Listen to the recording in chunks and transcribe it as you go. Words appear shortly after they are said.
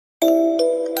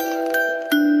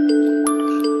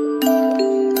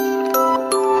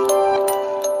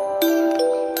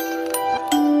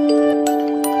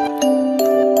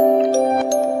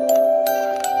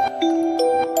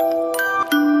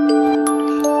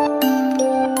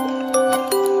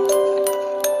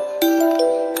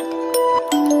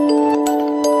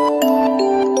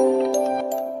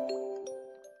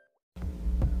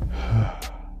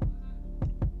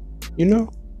You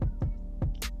know,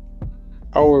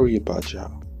 I worry about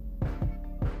y'all.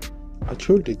 I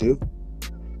truly do.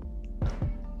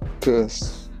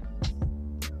 Because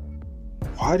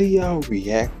why do y'all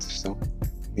react to so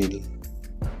many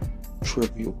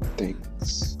trivial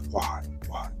things? Why?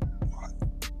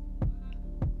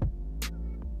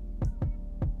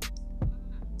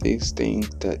 These things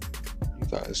that you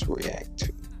guys react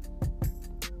to,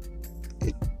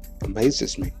 it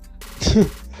amazes me.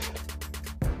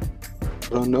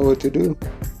 I don't know what to do.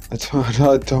 I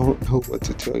don't know what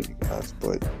to tell you guys,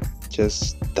 but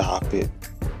just stop it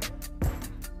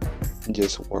and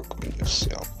just work on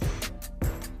yourself.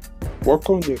 Work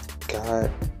on your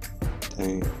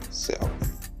goddamn self.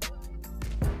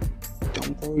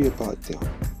 Don't worry about them.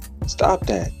 Stop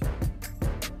that.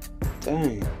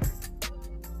 Dang.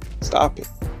 Stop it.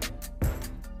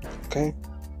 Okay?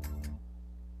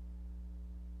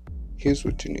 Here's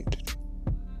what you need to do.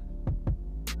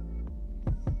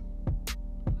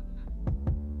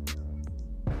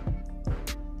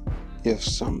 If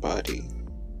somebody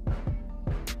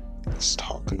is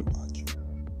talking about you,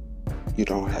 you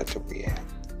don't have to react.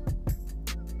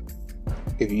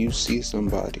 If you see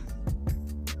somebody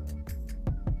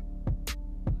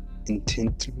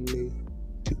intentionally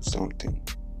do something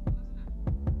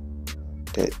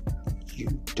that you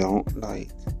don't like,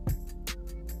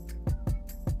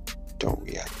 don't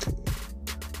react to it.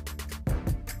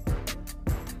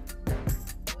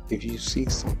 If you see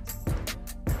something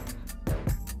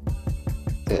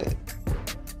that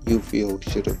you feel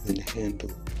should have been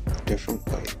handled a different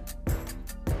way,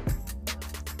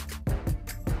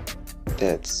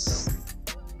 that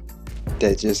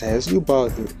just has you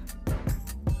bothered,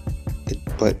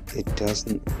 but it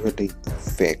doesn't really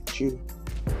affect you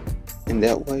in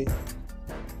that way,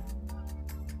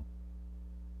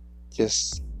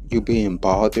 just you being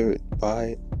bothered by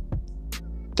it,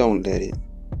 don't let it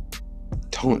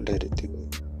do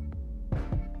it.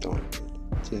 Don't let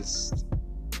it. Just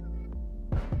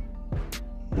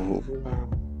move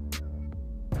around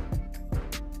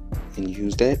and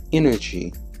use that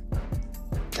energy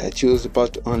that you was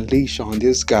about to unleash on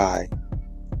this guy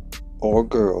or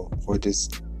girl or this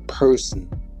person,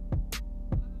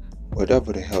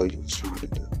 whatever the hell you was trying to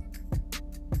do.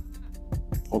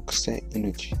 Focus that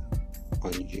energy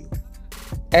on you.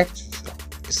 Ask yourself,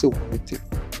 is it worth it?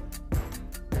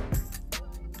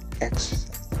 Ask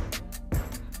yourself,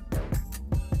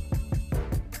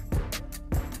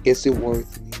 is it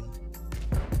worth me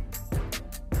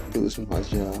losing my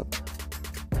job?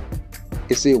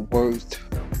 Is it worth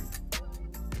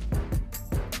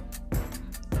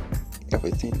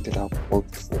everything that I've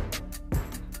worked for?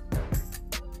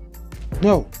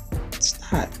 No, it's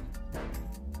not.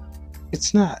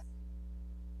 It's not.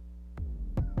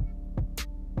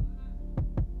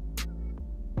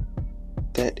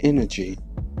 That energy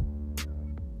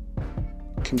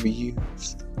can be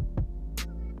used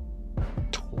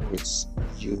towards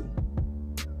you.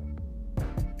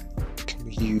 Can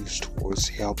be used towards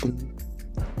helping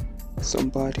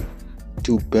somebody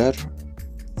do better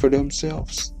for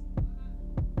themselves.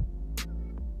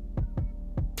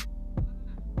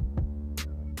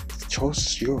 The choice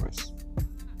is yours.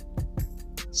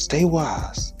 Stay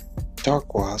wise.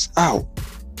 DarkWise out.